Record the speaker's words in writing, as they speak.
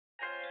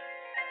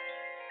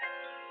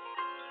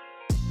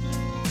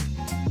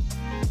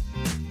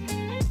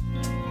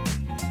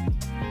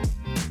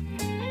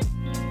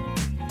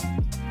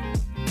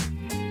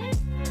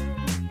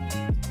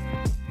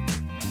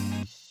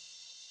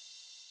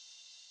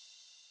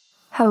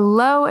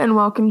Hello and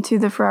welcome to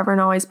the Forever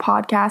and Always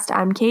podcast.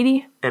 I'm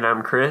Katie. And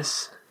I'm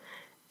Chris.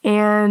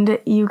 And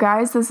you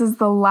guys, this is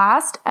the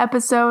last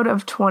episode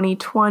of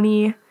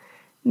 2020.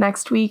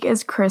 Next week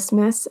is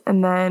Christmas,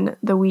 and then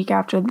the week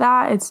after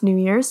that, it's New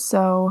Year's,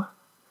 so...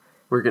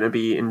 We're going to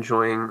be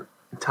enjoying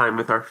time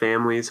with our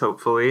families,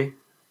 hopefully.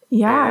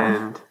 Yeah.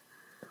 And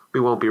we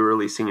won't be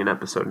releasing an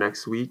episode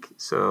next week,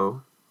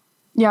 so...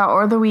 Yeah,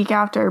 or the week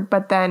after,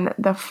 but then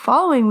the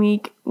following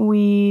week,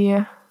 we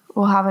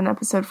will have an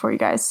episode for you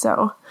guys.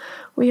 So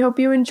we hope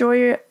you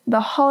enjoy the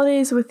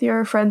holidays with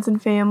your friends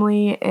and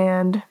family.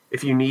 And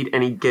if you need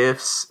any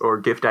gifts or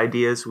gift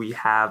ideas, we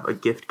have a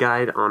gift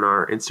guide on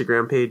our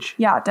Instagram page.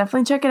 Yeah,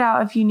 definitely check it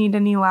out if you need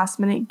any last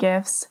minute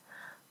gifts.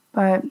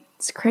 But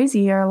it's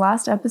crazy, our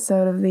last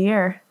episode of the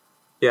year.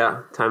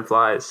 Yeah, time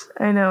flies.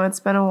 I know, it's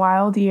been a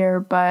wild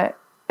year, but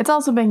it's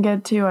also been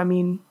good too. I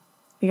mean,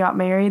 we got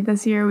married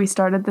this year. We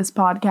started this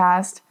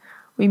podcast.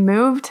 We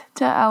moved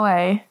to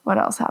LA. What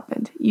else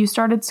happened? You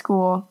started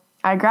school.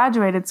 I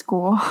graduated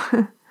school.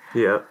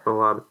 Yeah, a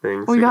lot of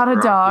things. We got a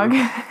dog.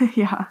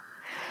 Yeah.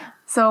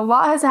 So a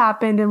lot has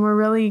happened, and we're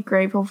really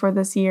grateful for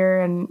this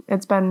year. And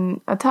it's been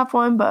a tough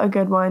one, but a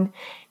good one.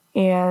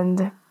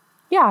 And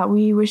yeah,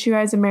 we wish you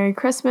guys a Merry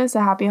Christmas,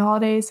 a Happy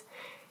Holidays,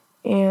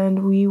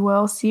 and we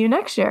will see you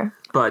next year.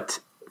 But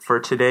for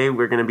today,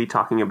 we're going to be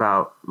talking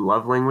about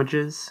love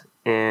languages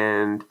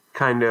and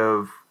kind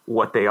of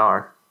what they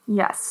are.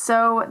 Yes,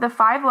 so the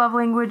 5 love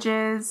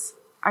languages,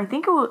 I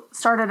think it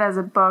started as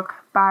a book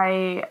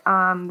by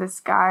this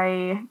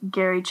guy,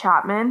 Gary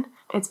Chapman.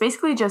 It's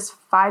basically just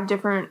 5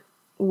 different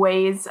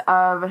ways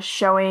of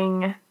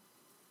showing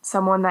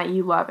someone that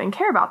you love and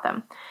care about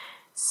them.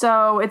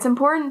 So it's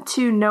important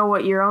to know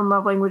what your own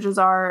love languages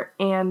are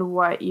and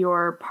what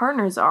your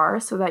partner's are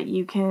so that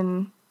you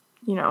can,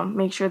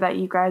 make sure that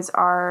you guys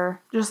are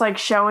just like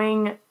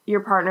showing your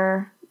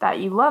partner that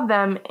you love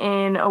them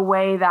in a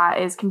way that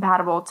is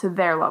compatible to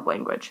their love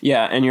language.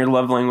 Yeah, and your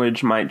love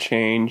language might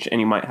change, and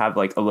you might have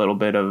like a little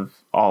bit of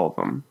all of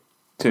them,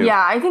 too.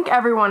 Yeah, I think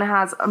everyone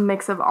has a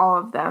mix of all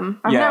of them.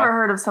 I've never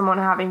heard of someone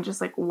having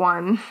just like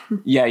one.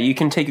 Yeah, you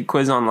can take a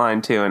quiz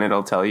online, too, and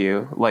it'll tell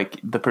you like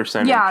the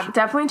percentage. Yeah,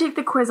 definitely take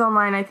the quiz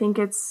online. I think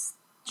it's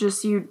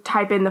just you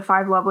type in the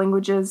 5 love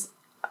languages,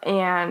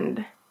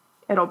 and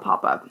it'll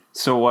pop up.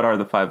 So what are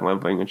the 5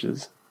 love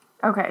languages?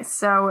 Okay,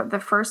 so the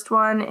first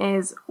one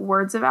is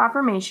words of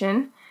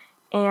affirmation,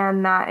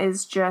 and that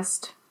is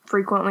just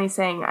frequently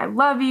saying I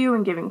love you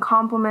and giving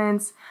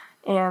compliments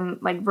and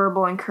like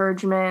verbal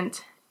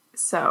encouragement.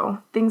 So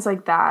things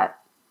like that,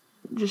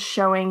 just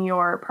showing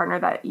your partner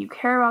that you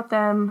care about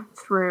them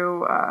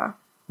through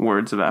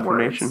words of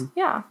affirmation. Words.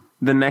 Yeah.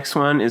 The next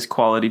one is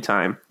quality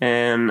time,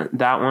 and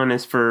that one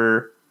is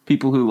for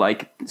people who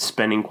like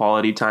spending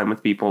quality time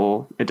with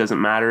people. It doesn't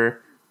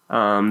matter.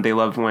 They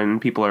love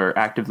when people are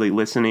actively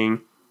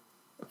listening,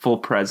 full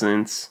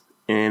presence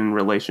in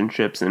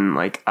relationships, and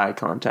like eye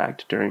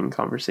contact during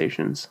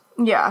conversations.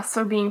 Yeah,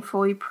 so being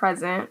fully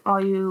present while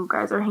you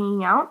guys are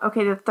hanging out.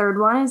 Okay, the third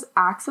one is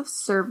acts of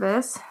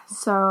service.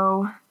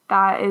 So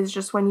that is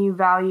just when you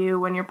value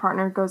when your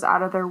partner goes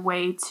out of their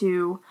way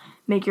to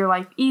make your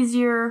life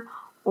easier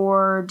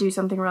or do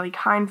something really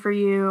kind for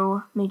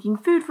you, making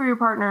food for your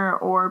partner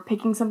or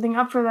picking something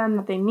up for them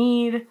that they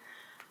need.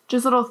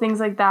 Just little things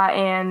like that.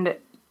 And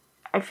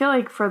I feel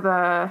like for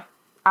the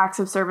acts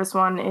of service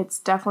one, it's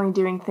definitely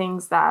doing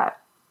things that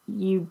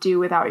you do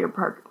without your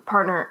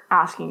partner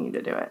asking you to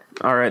do it.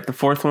 All right, the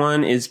fourth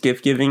one is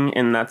gift giving,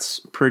 and that's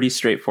pretty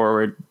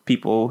straightforward.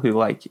 People who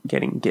like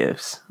getting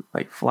gifts,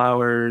 like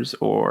flowers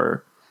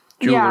or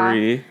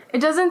jewelry. Yeah, it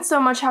doesn't so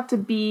much have to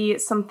be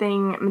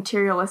something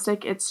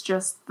materialistic. It's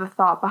just the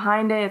thought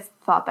behind it. It's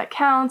the thought that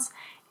counts,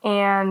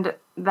 and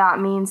that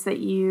means that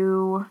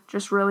you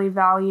just really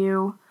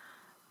value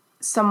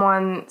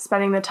someone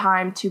spending the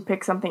time to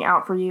pick something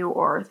out for you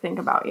or think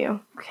about you.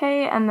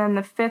 Okay, and then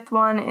the 5th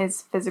one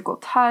is physical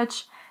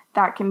touch.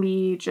 That can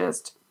be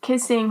just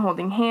kissing,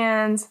 holding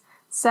hands,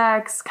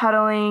 sex,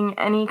 cuddling,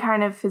 any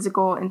kind of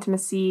physical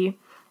intimacy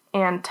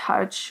and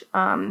touch.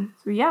 So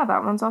yeah,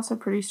 that one's also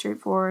pretty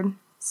straightforward.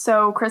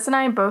 So Chris and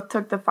I both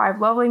took the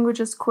 5 love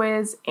languages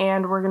quiz,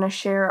 and we're going to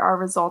share our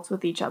results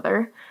with each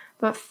other.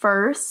 But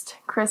first,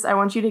 Chris, I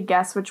want you to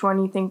guess which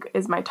one you think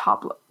is my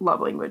top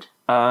love language.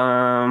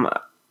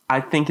 I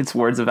think it's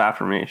words of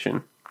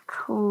affirmation.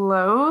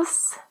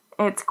 Close.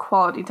 It's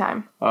quality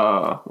time.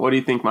 What do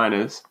you think mine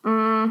is?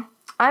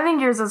 I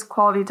think yours is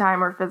quality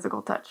time or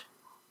physical touch.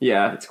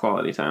 Yeah, it's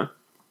quality time.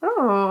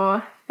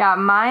 Oh. Yeah,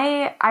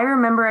 I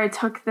remember I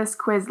took this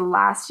quiz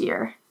last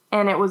year,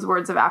 and it was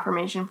words of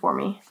affirmation for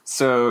me.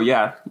 So,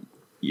 yeah,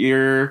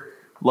 your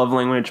love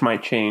language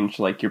might change,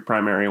 like your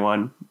primary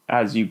one,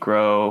 as you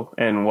grow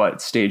and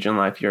what stage in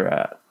life you're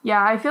at.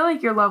 Yeah, I feel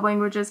like your love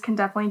languages can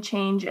definitely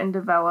change and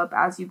develop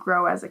as you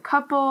grow as a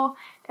couple,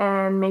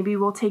 and maybe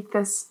we'll take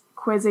this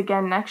quiz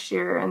again next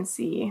year and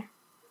see.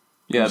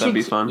 Yeah, that'd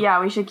be fun. Yeah,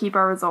 we should keep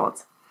our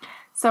results.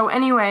 So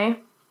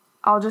anyway,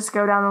 I'll just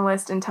go down the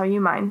list and tell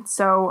you mine.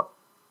 So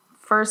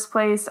first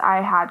place,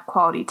 I had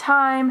quality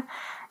time,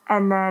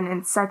 And then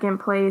in second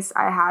place,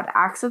 I had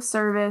acts of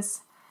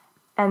service.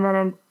 And then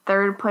in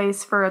third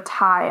place for a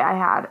tie, I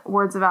had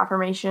words of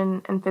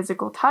affirmation and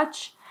physical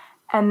touch.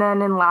 And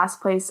then in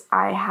last place,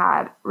 I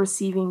had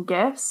receiving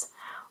gifts,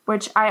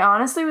 which I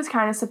honestly was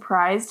kind of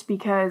surprised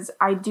because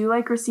I do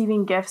like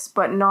receiving gifts,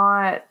 but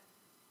not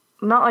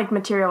like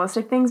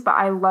materialistic things, but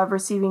I love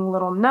receiving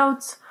little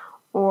notes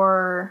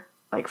or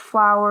like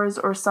flowers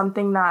or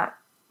something that,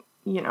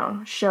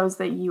 shows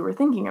that you were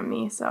thinking of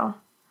me. So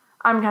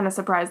I'm kind of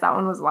surprised that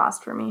one was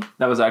last for me.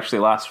 That was actually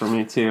last for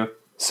me too.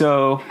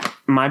 So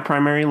my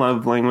primary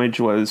love language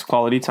was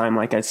quality time,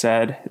 like I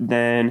said.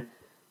 Then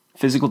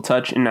physical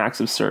touch and acts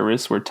of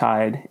service were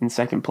tied in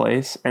second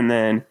place. And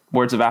then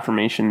words of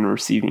affirmation and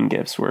receiving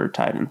gifts were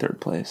tied in third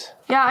place.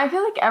 Yeah, I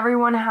feel like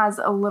everyone has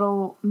a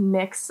little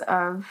mix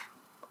of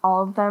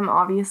all of them,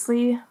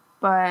 obviously.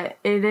 But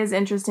it is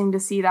interesting to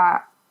see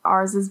that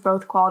ours is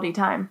both quality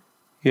time.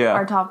 Yeah.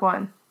 Our top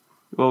one.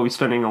 Well, we're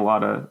spending a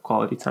lot of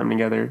quality time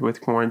together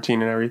with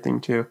quarantine and everything,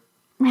 too.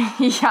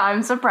 Yeah,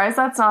 I'm surprised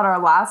that's not our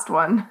last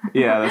one.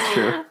 Yeah, that's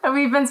true.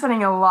 We've been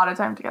spending a lot of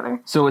time together.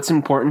 So it's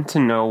important to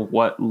know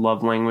what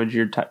love language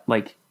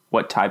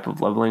what type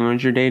of love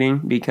language you're dating,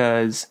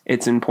 because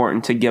it's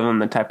important to give them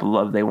the type of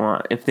love they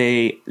want. If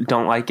they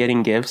don't like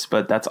getting gifts,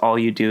 but that's all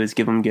you do is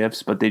give them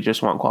gifts, but they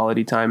just want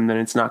quality time, then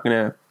it's not going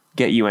to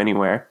get you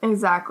anywhere.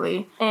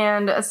 Exactly.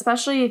 And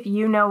especially if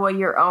you know what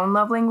your own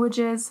love language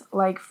is,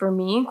 like for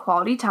me,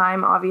 quality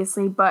time,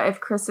 obviously, but if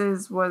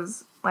Chris's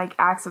was like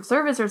acts of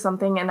service or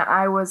something and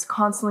I was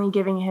constantly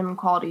giving him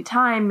quality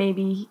time,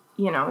 maybe,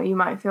 you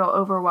might feel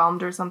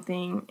overwhelmed or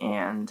something.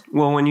 And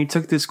well, when you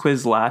took this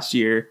quiz last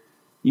year,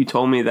 you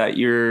told me that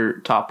your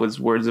top was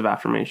words of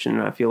affirmation,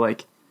 and I feel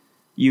like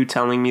you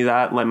telling me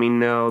that let me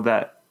know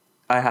that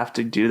I have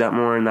to do that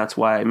more, and that's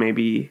why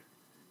maybe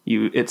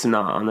it's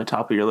not on the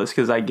top of your list,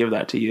 because I give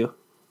that to you.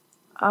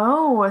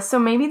 Oh, so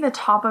maybe the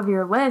top of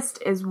your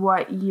list is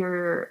what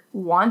you're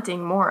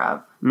wanting more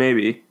of.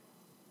 Maybe.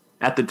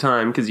 At the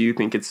time, because you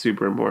think it's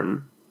super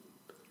important.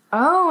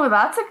 Oh,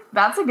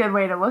 that's a good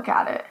way to look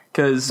at it.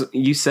 Because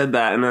you said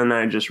that, and then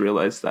I just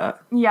realized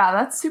that. Yeah,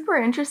 that's super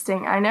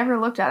interesting. I never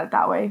looked at it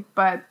that way,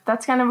 but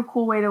that's kind of a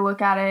cool way to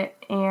look at it,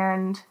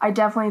 and I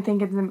definitely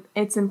think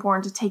it's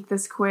important to take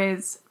this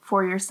quiz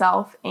for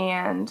yourself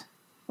and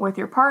with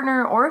your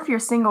partner, or if you're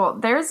single.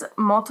 There's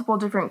multiple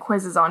different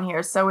quizzes on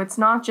here, so it's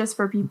not just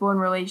for people in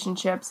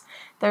relationships.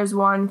 There's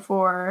one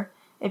for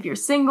if you're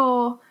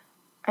single,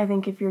 I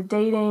think if you're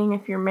dating,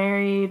 if you're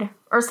married,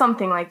 or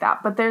something like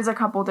that. But there's a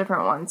couple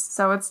different ones.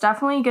 So it's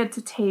definitely good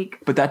to take.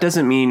 But that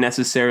doesn't mean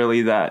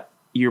necessarily that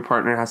your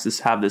partner has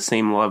to have the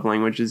same love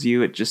language as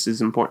you. It just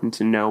is important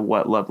to know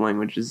what love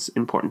language is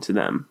important to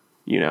them,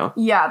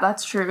 Yeah,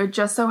 that's true. It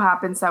just so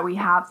happens that we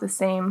have the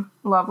same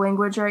love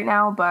language right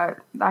now, but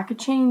that could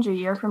change a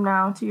year from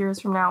now, 2 years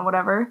from now,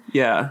 whatever.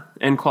 Yeah,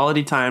 and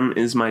quality time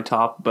is my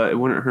top, but it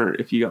wouldn't hurt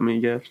if you got me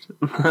a gift.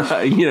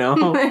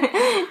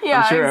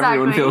 Yeah, I'm sure exactly.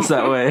 Everyone feels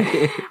that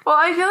way. Well,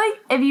 I feel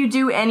like if you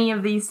do any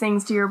of these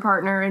things to your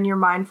partner and you're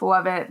mindful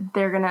of it,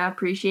 they're going to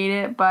appreciate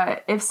it.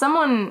 But if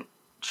someone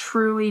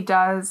truly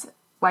does,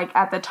 like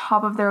at the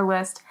top of their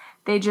list,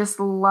 they just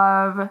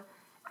love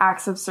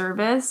acts of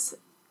service,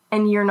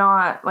 and you're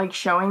not like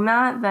showing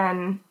that,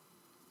 then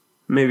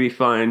maybe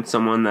find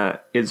someone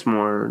that is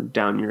more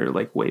down your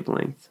like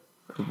wavelength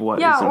of what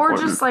is or important.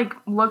 just like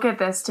look at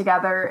this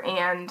together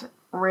and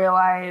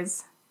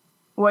realize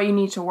what you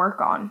need to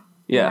work on.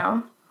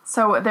 Yeah.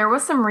 So there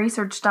was some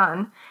research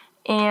done,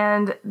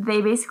 and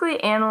they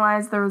basically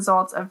analyzed the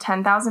results of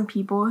 10,000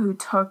 people who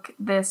took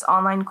this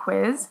online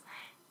quiz,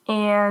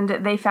 and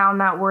they found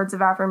that words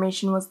of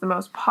affirmation was the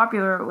most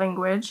popular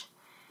language.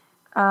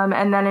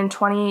 And then in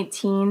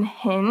 2018,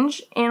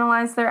 Hinge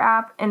analyzed their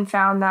app and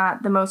found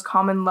that the most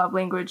common love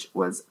language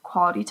was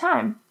quality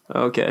time.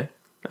 Okay.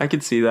 I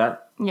could see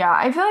that. Yeah,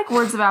 I feel like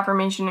words of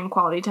affirmation and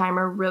quality time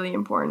are really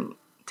important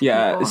to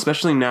people.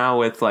 Especially now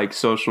with like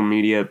social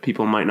media,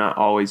 people might not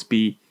always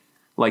be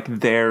like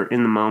there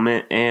in the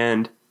moment,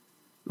 and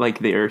like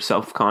they're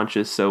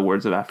self-conscious, so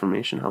words of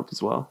affirmation help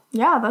as well.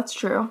 Yeah, that's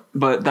true.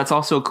 But that's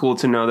also cool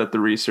to know that the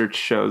research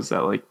shows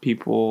that like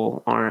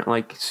people aren't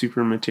like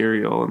super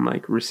material, and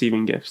like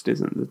receiving gifts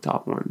isn't the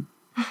top one.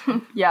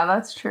 Yeah,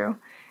 that's true.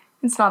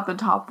 It's not the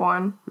top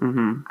one.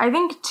 Mm-hmm. I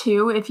think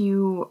too, if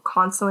you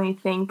constantly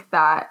think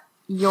that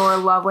your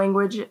love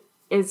language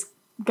is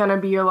gonna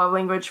be your love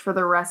language for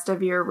the rest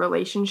of your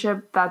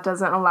relationship, that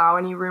doesn't allow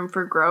any room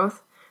for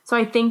growth. So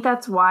I think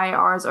that's why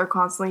ours are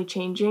constantly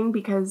changing,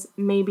 because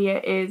maybe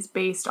it is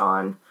based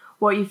on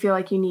what you feel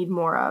like you need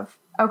more of.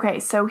 Okay,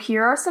 so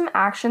here are some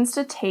actions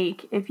to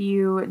take if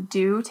you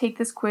do take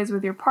this quiz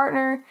with your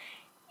partner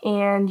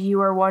and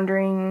you are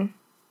wondering,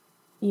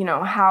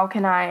 how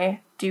can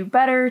I do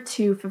better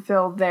to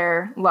fulfill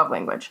their love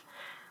language?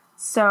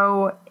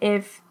 So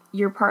if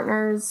your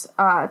partner's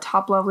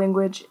top love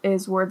language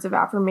is words of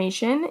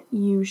affirmation,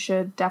 you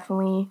should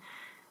definitely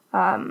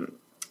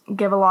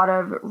give a lot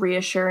of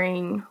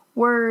reassuring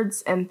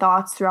words and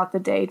thoughts throughout the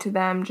day to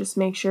them. Just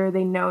make sure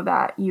they know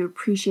that you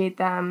appreciate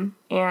them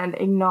and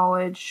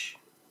acknowledge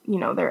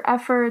their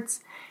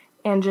efforts,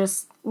 and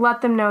just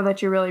let them know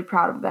that you're really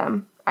proud of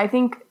them. I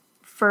think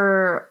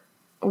for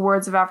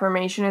words of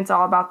affirmation, it's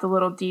all about the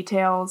little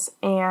details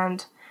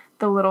and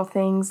the little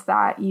things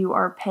that you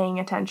are paying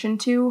attention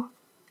to.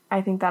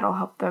 I think that'll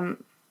help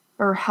them,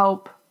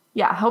 help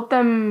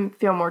them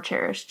feel more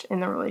cherished in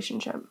the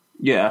relationship.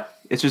 Yeah,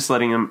 it's just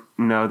letting them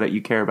know that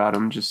you care about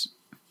them, just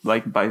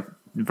like by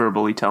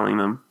verbally telling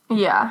them.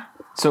 Yeah.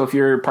 So if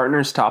your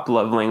partner's top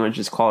love language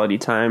is quality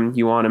time,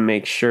 you want to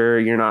make sure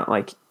you're not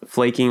like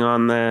flaking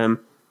on them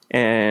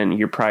and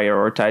you're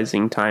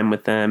prioritizing time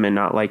with them and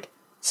not like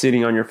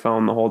sitting on your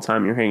phone the whole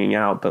time you're hanging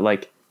out, but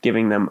like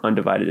giving them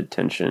undivided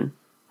attention.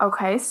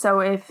 Okay, so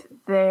if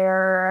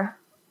their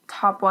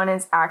top one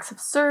is acts of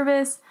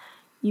service,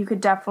 you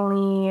could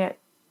definitely,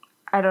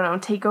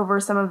 take over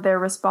some of their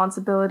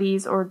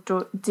responsibilities or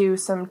do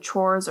some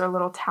chores or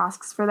little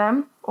tasks for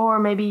them. Or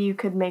maybe you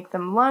could make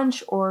them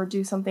lunch or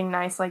do something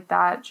nice like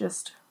that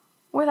just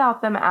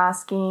without them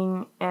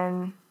asking.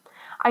 And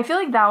I feel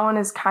like that one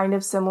is kind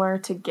of similar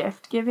to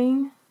gift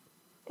giving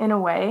in a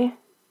way.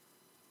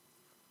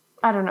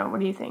 I don't know. What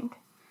do you think?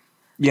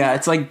 Yeah,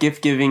 it's like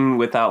gift giving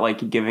without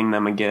like giving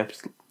them a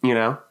gift,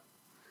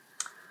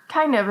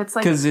 Kind of. It's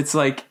like... Because it's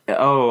like,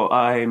 oh,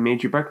 I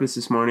made you breakfast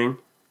this morning.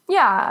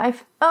 Yeah,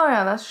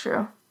 yeah, that's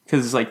true.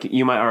 Because it's like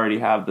you might already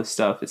have the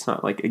stuff. It's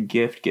not like a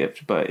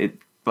gift, but it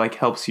like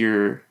helps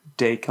your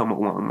day come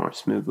along more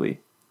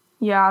smoothly.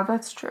 Yeah,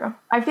 that's true.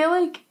 I feel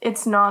like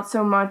it's not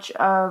so much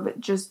of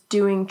just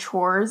doing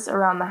chores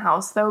around the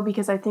house, though,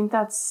 because I think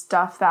that's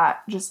stuff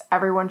that just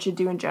everyone should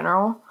do in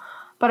general.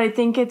 But I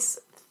think it's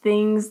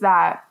things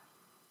that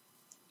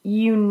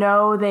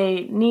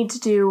they need to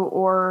do,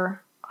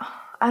 or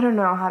I don't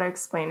know how to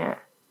explain it.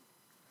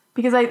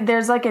 Because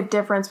there's like a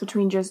difference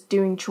between just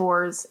doing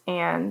chores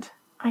and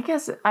I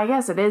guess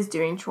it is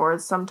doing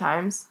chores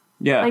sometimes.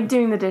 Yeah. Like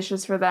doing the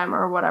dishes for them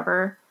or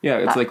whatever. Yeah,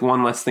 it's like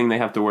one less thing they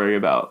have to worry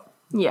about.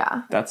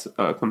 Yeah. That's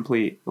a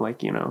complete,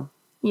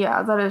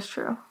 Yeah, that is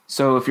true.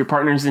 So if your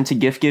partner's into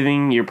gift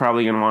giving, you're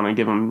probably going to want to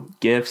give them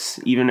gifts,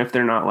 even if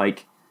they're not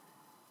like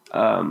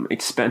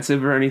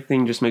expensive or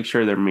anything. Just make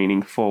sure they're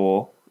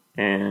meaningful,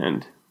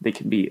 and they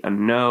could be a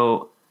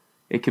note.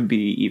 It could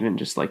be even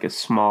just like a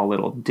small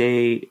little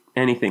date,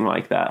 anything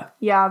like that.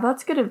 Yeah,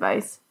 that's good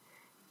advice.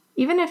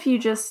 Even if you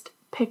just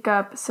pick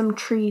up some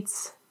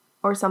treats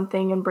or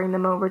something and bring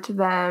them over to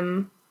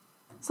them,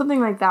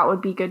 something like that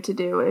would be good to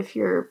do if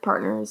your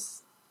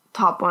partner's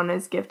top one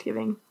is gift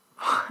giving.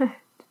 I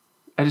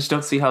just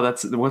don't see how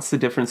what's the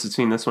difference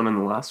between this one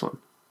and the last one?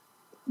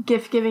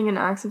 Gift giving and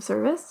acts of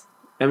service?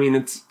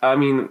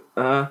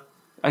 I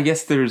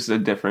guess there's a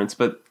difference,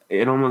 but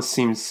it almost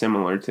seems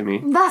similar to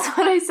me. That's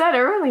what I said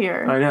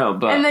earlier. I know,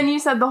 but... And then you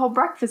said the whole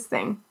breakfast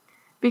thing.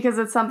 Because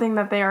it's something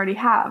that they already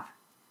have.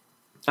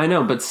 I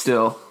know, but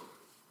still.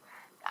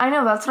 I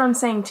know, that's what I'm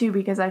saying too,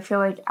 because I feel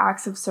like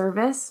acts of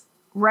service,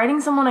 writing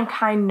someone a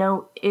kind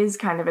note is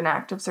kind of an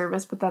act of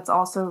service, but that's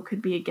also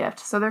could be a gift.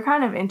 So they're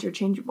kind of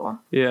interchangeable.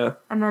 Yeah.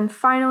 And then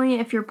finally,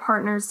 if your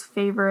partner's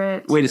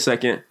favorite... Wait a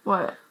second.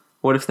 What?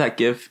 What if that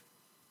gift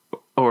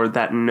or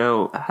that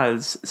note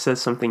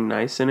says something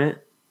nice in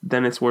it?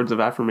 Then it's words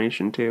of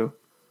affirmation too.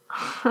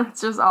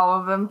 It's just all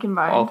of them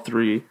combined. All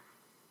three.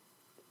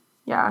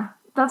 Yeah.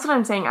 That's what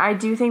I'm saying. I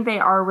do think they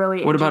are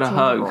really What about a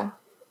hug?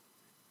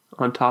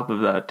 On top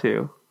of that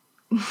too.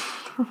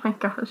 Oh my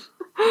gosh.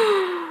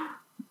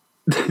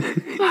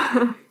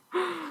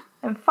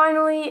 And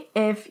finally,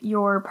 if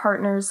your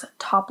partner's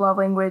top love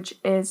language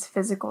is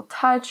physical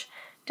touch,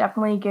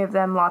 definitely give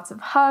them lots of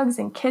hugs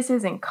and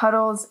kisses and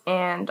cuddles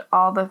and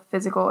all the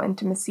physical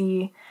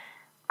intimacy.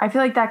 I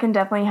feel like that can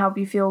definitely help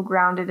you feel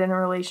grounded in a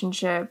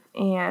relationship.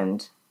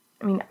 And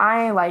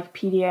I like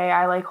PDA.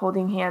 I like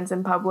holding hands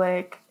in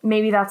public.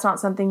 Maybe that's not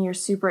something you're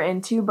super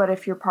into, but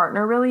if your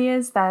partner really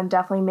is, then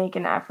definitely make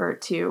an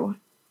effort to,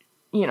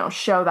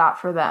 show that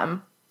for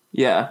them.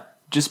 Yeah.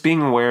 Just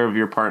being aware of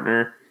your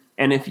partner.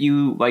 And if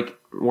you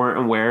weren't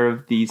aware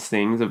of these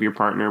things of your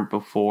partner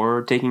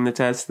before taking the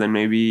test, then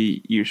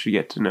maybe you should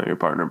get to know your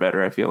partner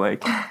better, I feel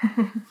like.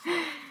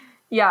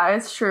 Yeah,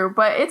 it's true.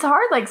 But it's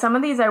hard. Like, some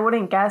of these I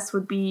wouldn't guess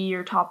would be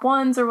your top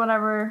ones or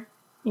whatever,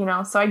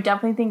 So I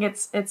definitely think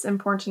it's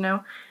important to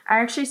know. I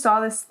actually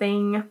saw this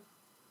thing.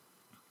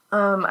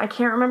 I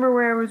can't remember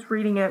where I was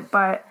reading it,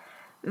 but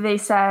they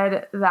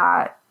said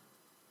that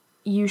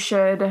you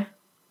should,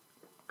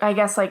 I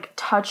guess,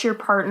 touch your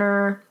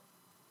partner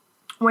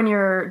when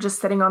you're just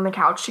sitting on the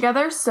couch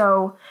together.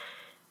 So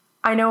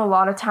I know a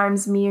lot of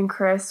times me and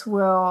Chris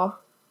will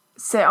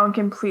sit on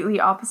completely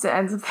opposite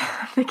ends of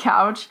the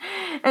couch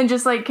and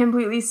just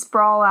completely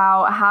sprawl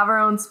out, have our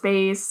own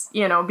space,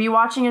 be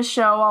watching a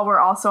show while we're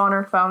also on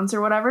our phones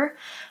or whatever.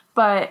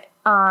 But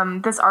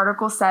this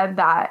article said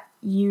that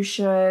you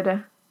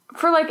should,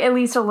 for at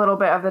least a little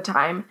bit of the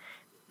time,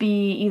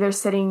 be either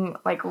sitting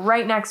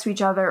right next to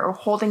each other or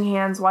holding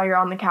hands while you're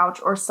on the couch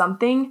or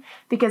something,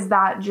 because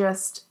that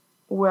just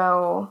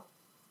will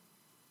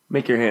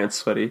make your hands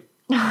sweaty.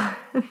 No.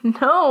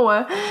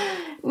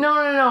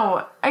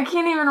 I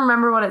can't even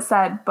remember what it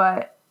said,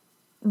 but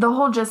the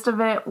whole gist of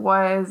it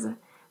was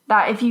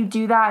that if you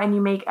do that and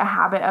you make a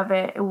habit of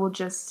it, it will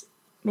just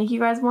make you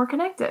guys more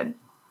connected.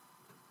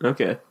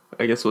 Okay.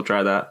 I guess we'll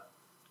try that.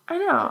 I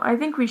know. I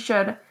think we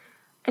should.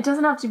 It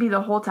doesn't have to be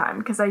the whole time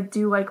because I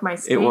do like my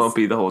space. It won't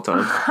be the whole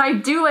time. I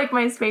do like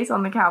my space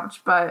on the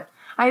couch, but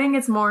I think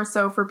it's more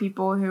so for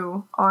people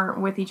who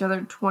aren't with each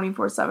other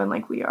 24/7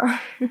 like we are.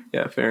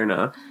 Yeah, fair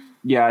enough.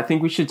 Yeah, I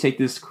think we should take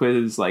this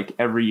quiz like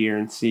every year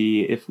and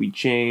see if we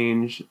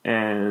change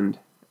and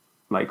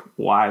like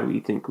why we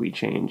think we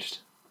changed,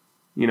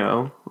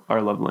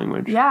 our love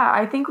language. Yeah,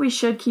 I think we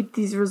should keep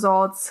these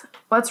results.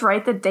 Let's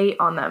write the date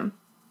on them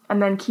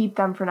and then keep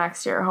them for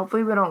next year.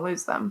 Hopefully we don't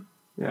lose them.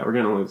 Yeah, we're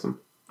going to lose them.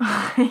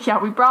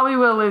 Yeah, we probably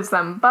will lose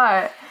them,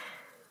 but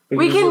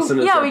we can listen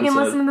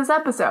to this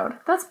episode.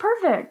 That's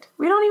perfect.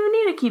 We don't even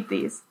need to keep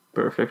these.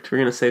 Perfect. We're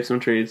going to save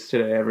some trees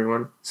today,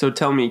 everyone. So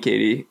tell me,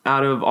 Katie,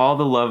 out of all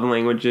the love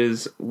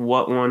languages,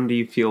 what one do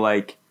you feel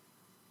like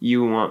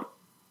you want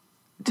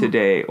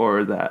today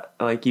or that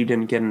like you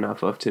didn't get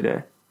enough of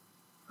today?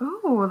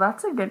 Ooh,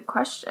 that's a good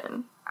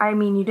question. I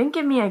mean, you didn't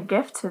give me a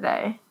gift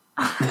today.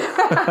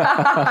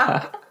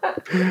 Other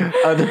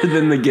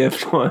than the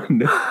gift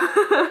one.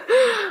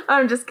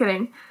 I'm just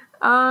kidding.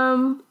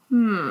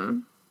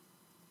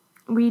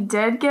 We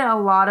did get a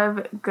lot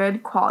of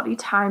good quality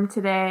time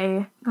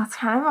today. That's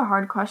kind of a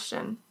hard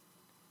question.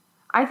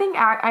 I think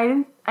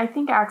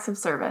acts of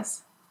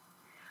service.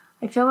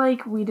 I feel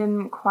like we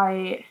didn't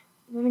quite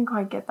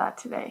get that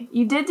today.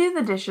 You did do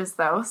the dishes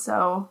though,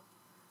 so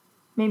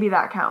maybe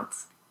that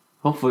counts.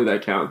 Hopefully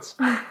that counts.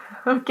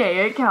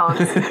 Okay, it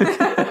counts.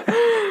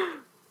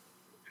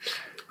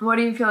 What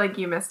do you feel like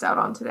you missed out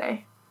on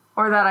today?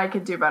 Or that I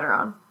could do better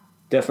on?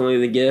 Definitely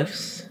the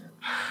gifts.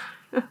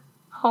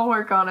 I'll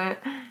work on it.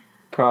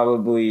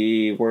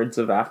 Probably words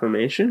of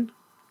affirmation.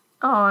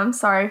 Oh, I'm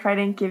sorry if I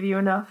didn't give you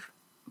enough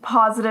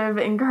positive,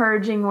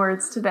 encouraging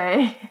words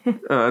today.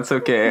 Oh, it's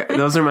okay.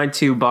 Those are my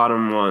two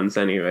bottom ones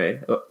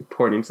anyway,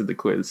 according to the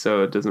quiz,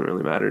 so it doesn't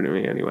really matter to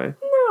me anyway.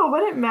 No,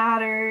 but it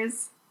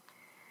matters.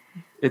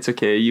 It's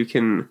okay. You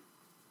can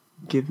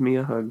give me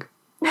a hug.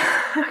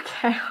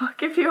 Okay, I'll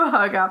give you a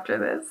hug after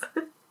this.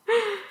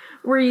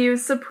 Were you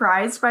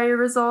surprised by your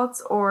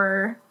results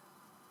or...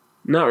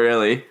 Not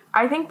really.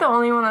 I think the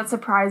only one that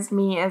surprised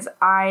me is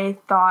I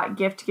thought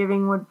gift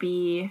giving would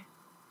be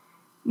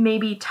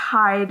maybe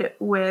tied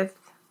with,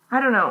 I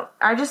don't know,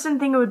 I just didn't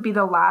think it would be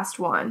the last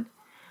one.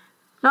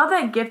 Not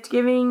that gift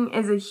giving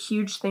is a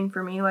huge thing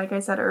for me. Like I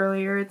said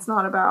earlier, it's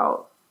not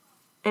about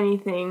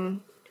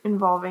anything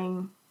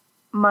involving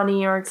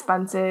money or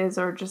expenses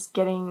or just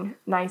getting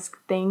nice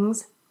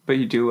things. But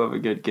you do love a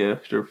good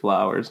gift or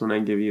flowers when I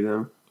give you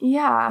them.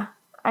 Yeah,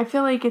 I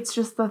feel like it's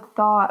just the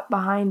thought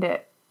behind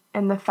it.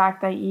 And the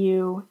fact that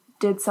you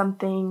did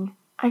something,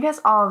 I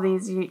guess all of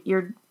these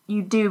you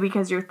do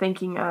because you're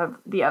thinking of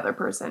the other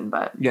person,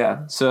 but...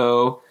 Yeah,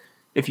 so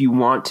if you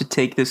want to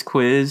take this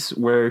quiz,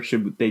 where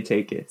should they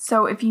take it?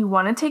 So if you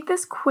want to take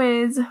this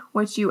quiz,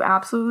 which you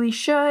absolutely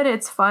should,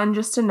 it's fun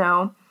just to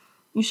know,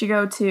 you should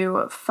go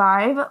to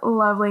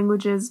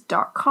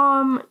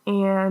 5lovelanguages.com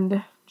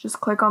and just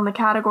click on the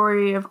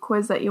category of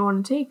quiz that you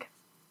want to take.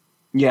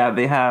 Yeah,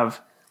 they have,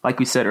 like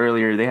we said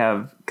earlier, they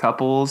have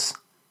couples,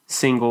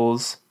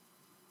 singles,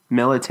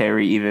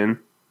 military even,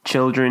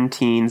 children,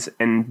 teens,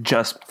 and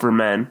just for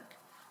men.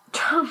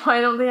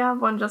 Why don't they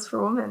have one just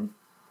for women?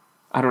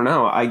 I don't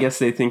know. I guess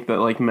they think that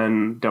like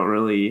men don't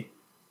really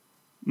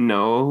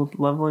know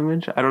love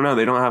language. I don't know.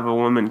 They don't have a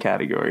woman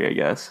category, I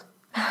guess.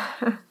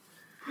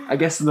 I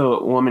guess the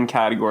woman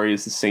category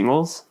is the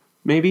singles,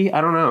 maybe?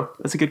 I don't know.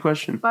 That's a good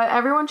question. But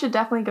everyone should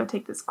definitely go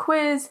take this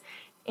quiz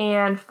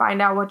and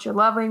find out what your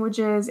love language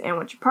is and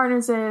what your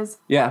partner's is.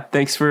 Yeah,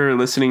 thanks for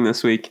listening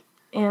this week.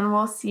 And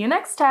we'll see you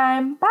next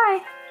time.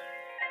 Bye!